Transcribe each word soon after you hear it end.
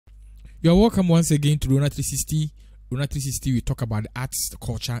You're welcome once again to RONA 360. RONA 360, we talk about the arts,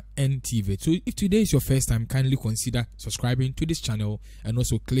 culture, and TVET. So if today is your first time, kindly consider subscribing to this channel and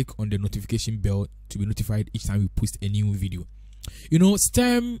also click on the notification bell to be notified each time we post a new video. You know,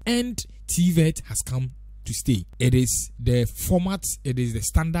 STEM and TVET has come to stay. It is the format, it is the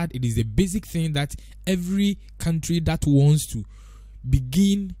standard, it is the basic thing that every country that wants to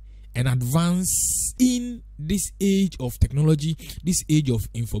begin and advance in this age of technology, this age of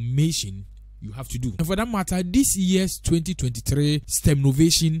information, you have to do. And for that matter, this year's 2023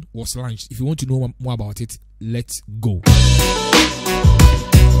 Stemnovation was launched. If you want to know more about it, let's go.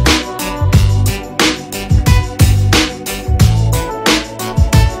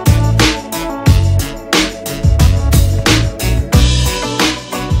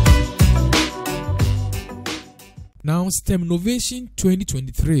 Now, Stemnovation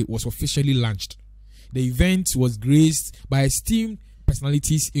 2023 was officially launched. The event was graced by esteemed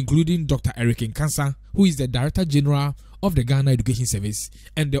personalities including Dr. Eric Nkansa, who is the Director General of the Ghana Education Service,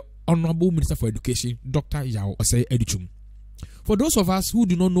 and the Honorable Minister for Education, Dr. Yao Osei Edichum. For those of us who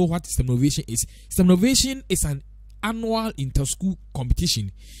do not know what Stemnovation is an annual inter-school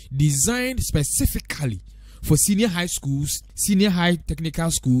competition designed specifically for senior high schools, senior high technical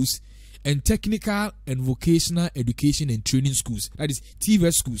schools, and technical and vocational education and training schools, that is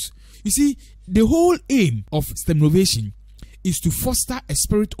TVET schools. You see, the whole aim of Stemnovation is to foster a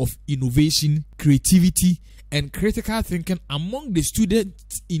spirit of innovation, creativity, and critical thinking among the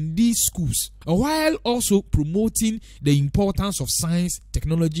students in these schools, while also promoting the importance of science,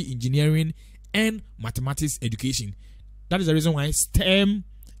 technology, engineering, and mathematics education. That is the reason why STEM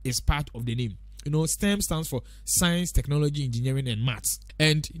is part of the name. You know, STEM stands for science, technology, engineering, and maths.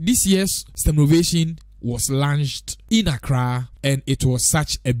 And this year's Stemnovation was launched in Accra, and it was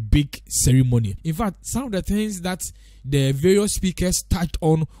such a big ceremony. In fact, some of the things that the various speakers touched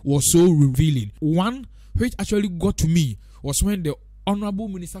on was so revealing. One which actually got to me was when the Honorable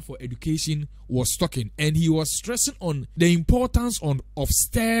Minister for Education was talking, and he was stressing on the importance of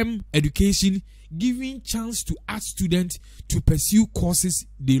STEM education, giving chance to art students to pursue courses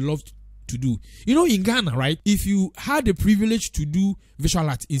they love to do. You know, in Ghana, right, if you had the privilege to do visual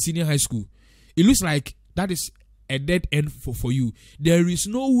art in senior high school, it looks like that is a dead end for you. There is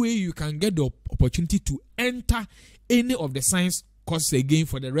no way you can get the opportunity to enter any of the science courses again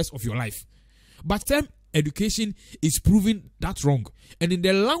for the rest of your life. But STEM education is proving that wrong. And in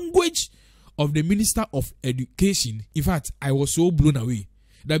the language of the Minister of Education, in fact, I was so blown away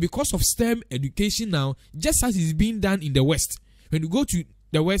that because of STEM education now, just as is being done in the West, when you go to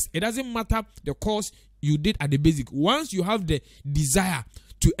the West, it doesn't matter the course you did at the basic. Once you have the desire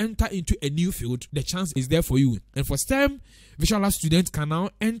to enter into a new field, the chance is there for you. And for STEM, visual art students can now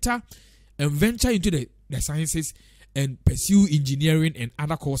enter and venture into the sciences and pursue engineering and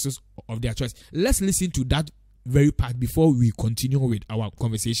other courses of their choice. Let's listen to that very part before we continue with our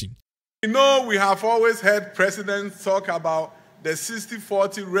conversation. You know, we have always heard presidents talk about the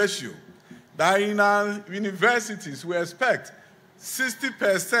 60-40 ratio, that in our universities we expect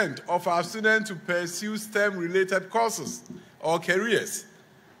 60% of our students to pursue STEM-related courses or careers,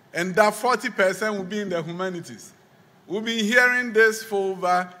 and that 40% will be in the humanities. We've been hearing this for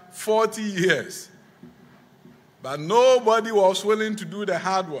over 40 years, but nobody was willing to do the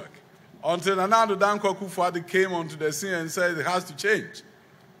hard work until Nana Danko Akufo-Addo came onto the scene and said it has to change.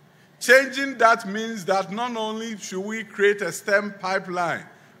 Changing that means that not only should we create a STEM pipeline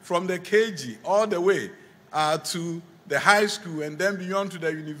from the KG all the way to the high school and then beyond to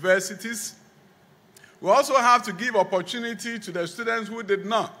the universities, we also have to give opportunity to the students who did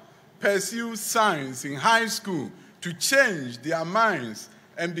not pursue science in high school to change their minds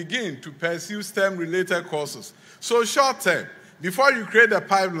and begin to pursue STEM-related courses. So short term, before you create a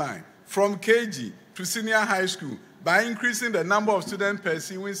pipeline from KG to senior high school, by increasing the number of students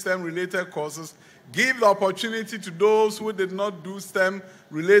pursuing STEM-related courses, give the opportunity to those who did not do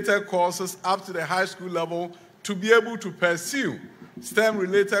STEM-related courses up to the high school level to be able to pursue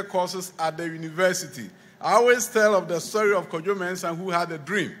STEM-related courses at the university. I always tell of the story of Kojo Mensah, who had a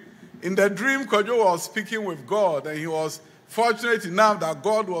dream. In the dream, Kojo was speaking with God, and he was fortunate enough that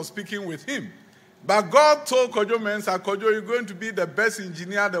God was speaking with him. But God told Kojo Mensah, Kojo, you're going to be the best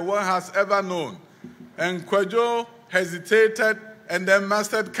engineer the world has ever known. And Kojo hesitated and then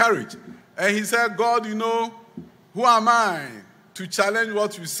mastered courage. And he said, God, you know, who am I to challenge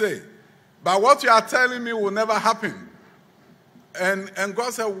what you say? But what you are telling me will never happen. And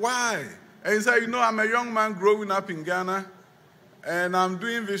God said, why? And he said, you know, I'm a young man growing up in Ghana, and I'm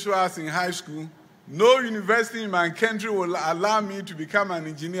doing visual arts in high school. No university in my country will allow me to become an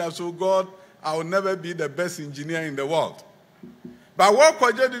engineer, so God, I will never be the best engineer in the world. But what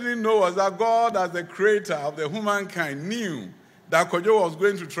Kojo didn't know was that God, as the creator of the humankind, knew that Kojo was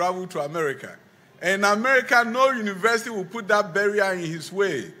going to travel to America. And in America, no university will put that barrier in his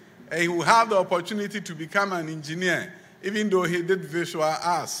way. And he will have the opportunity to become an engineer, even though he did visual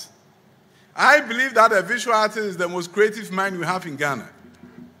arts. I believe that a visual artist is the most creative mind we have in Ghana.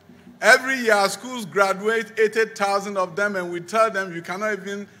 Every year, schools graduate 80,000 of them, and we tell them you cannot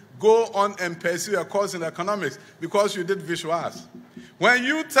even go on and pursue a course in economics because you did visual arts. When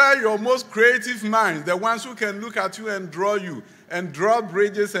you tell your most creative minds, the ones who can look at you and draw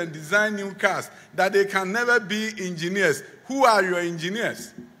bridges and design new cars, that they can never be engineers, who are your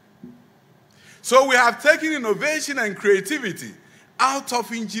engineers? So we have taken innovation and creativity out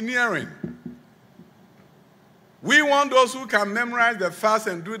of engineering. We want those who can memorize the facts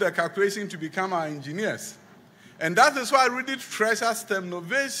and do the calculation to become our engineers. And that is why I really treasure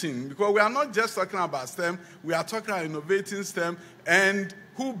Stemnovation, because we are not just talking about STEM, we are talking about innovating STEM, and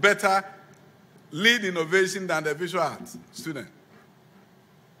who better lead innovation than the visual arts student?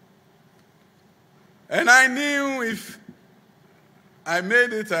 And I knew if I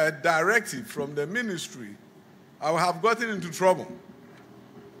made it a directive from the ministry, I would have gotten into trouble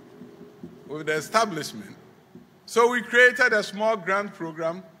with the establishment. So we created a small grant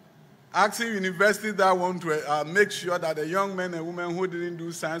program asking universities that want to make sure that the young men and women who didn't do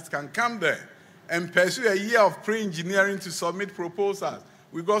science can come there and pursue a year of pre-engineering to submit proposals.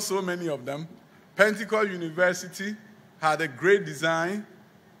 We got so many of them. Pentecost University had a great design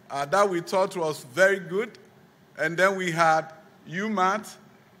that we thought was very good. And then we had UMAT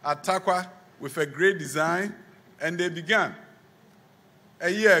at Takwa with a great design. And they began a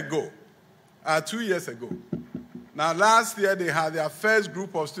year ago, 2 years ago. Now, last year, they had their first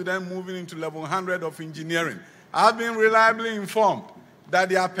group of students moving into level 100 of engineering. I've been reliably informed that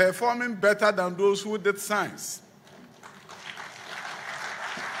they are performing better than those who did science.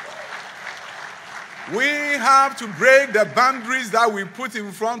 We have to break the boundaries that we put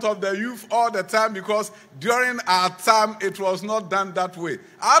in front of the youth all the time, because during our time, it was not done that way.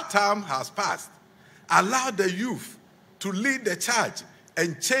 Our time has passed. Allow the youth to lead the charge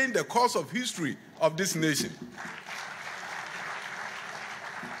and change the course of history of this nation.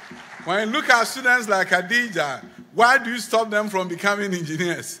 When you look at students like Khadija, why do you stop them from becoming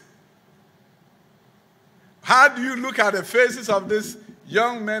engineers? How do you look at the faces of these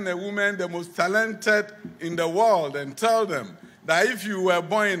young men and women, the most talented in the world, and tell them that if you were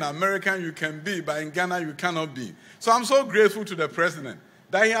born in America, you can be, but in Ghana, you cannot be? So I'm so grateful to the president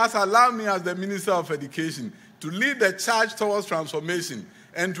that he has allowed me as the Minister of Education to lead the charge towards transformation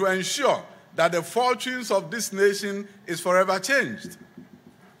and to ensure that the fortunes of this nation is forever changed.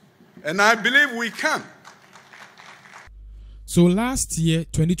 And I believe we can. So last year,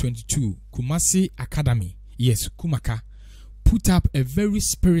 2022, Kumasi Academy, yes, Kumaka, put up a very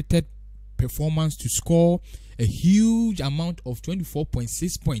spirited performance to score a huge amount of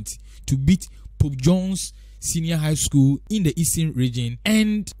 24.6 points to beat Pope John's Senior High School in the Eastern Region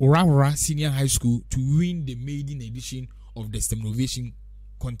and Ora Senior High School to win the maiden edition of the Stemnovation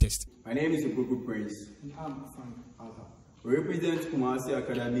contest. My name is Opoku Prince. I'm Frank Alha. We represent Kumasi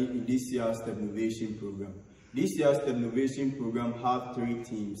Academy in this year's Stemnovation program. This year's Stemnovation program has 3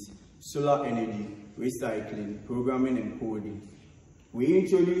 themes: solar energy, recycling, programming, and coding. We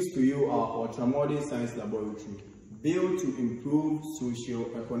introduce to you our ultramodern science laboratory, built to improve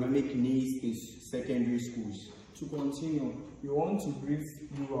socio-economic needs in secondary schools. To continue, we want to brief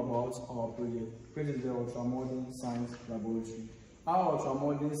you about our project, which is the ultramodern science laboratory. Our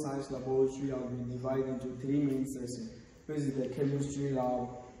ultramodern science laboratory has been divided into 3 main sections. This is the chemistry lab,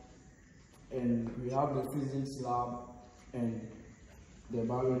 and we have the physics lab and the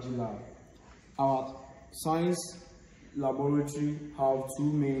biology lab. Our science laboratory have 2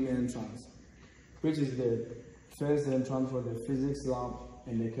 main entrances, which is the first entrance for the physics lab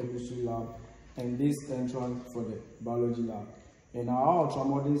and the chemistry lab, and this entrance for the biology lab. And our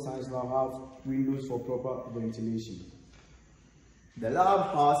ultramodern science lab have windows for proper ventilation. The lab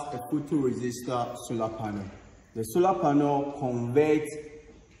has a photoresistor solar panel. The solar panel converts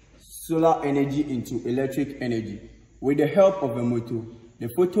solar energy into electric energy. With the help of a motor, the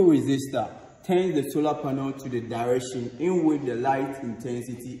photoresistor turns the solar panel to the direction in which the light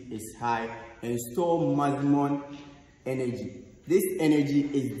intensity is high and stores maximum energy. This energy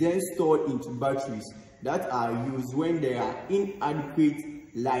is then stored into batteries that are used when there are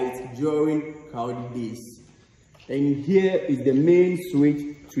inadequate light during cloudy days. And here is the main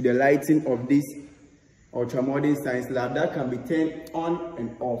switch to the lighting of this ultramodern science lab that can be turned on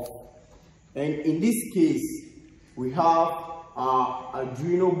and off. And in this case, we have our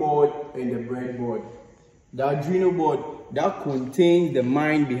Arduino board and the breadboard. The Arduino board that contains the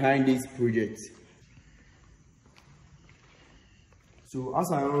mind behind this project. So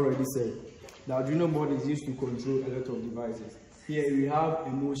as I already said, the Arduino board is used to control a lot of devices. Here we have a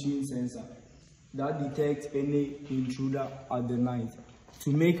motion sensor that detects any intruder at the night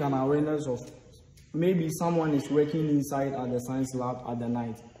to make an awareness of maybe someone is working inside at the science lab at the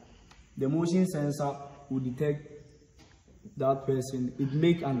night. The motion sensor will detect that person. It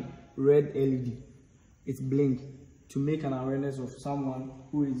make an red LED. It blink to make an awareness of someone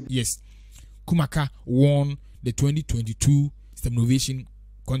who is... Yes, Kumaka won the 2022 Stemnovation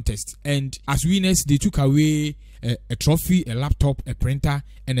contest, and as winners they took away a trophy, a laptop, a printer,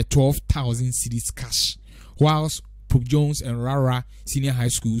 and a 12,000 cedis cash, whilst Pope Jones and Rara senior high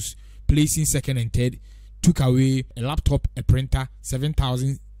schools, placing second and third, took away a laptop, a printer,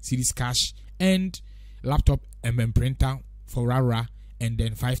 7,000 cedis cash, and laptop and printer for Rara, and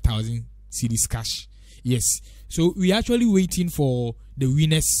then 5,000 cedis cash. Yes, so we're actually waiting for the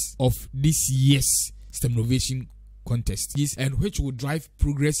winners of this year's Stemnovation contest, and which will drive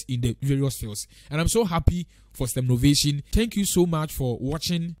progress in the various fields. And I'm so happy for Stemnovation. Thank you so much for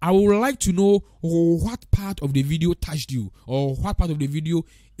watching. I would like to know what part of the video touched you, or what part of the video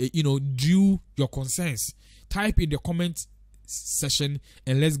drew your concerns. Type in the comment section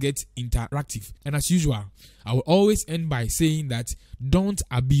and let's get interactive. And as usual, I will always end by saying that don't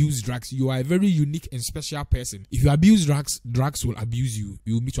abuse drugs. You are a very unique and special person. If you abuse drugs, drugs will abuse you.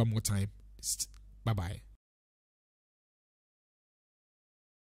 We will meet one more time. Bye bye.